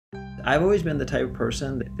I've always been the type of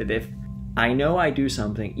person that if I know I do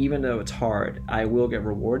something, even though it's hard, I will get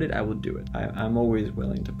rewarded, I will do it. I'm always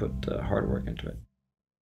willing to put hard work into it.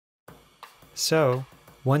 So,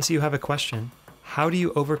 once you have a question, how do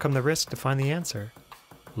you overcome the risk to find the answer?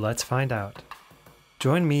 Let's find out.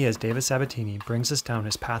 Join me as David Sabatini brings us down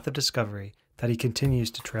his path of discovery that he continues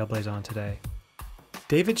to trailblaze on today.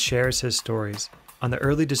 David shares his stories on the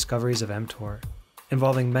early discoveries of mTOR,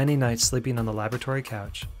 involving many nights sleeping on the laboratory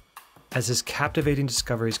couch, as his captivating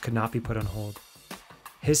discoveries could not be put on hold.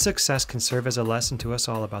 His success can serve as a lesson to us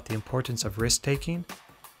all about the importance of risk-taking,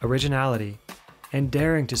 originality, and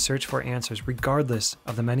daring to search for answers regardless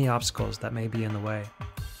of the many obstacles that may be in the way.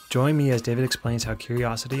 Join me as David explains how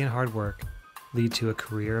curiosity and hard work lead to a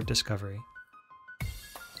career of discovery.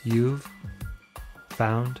 You've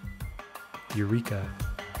found Heureka.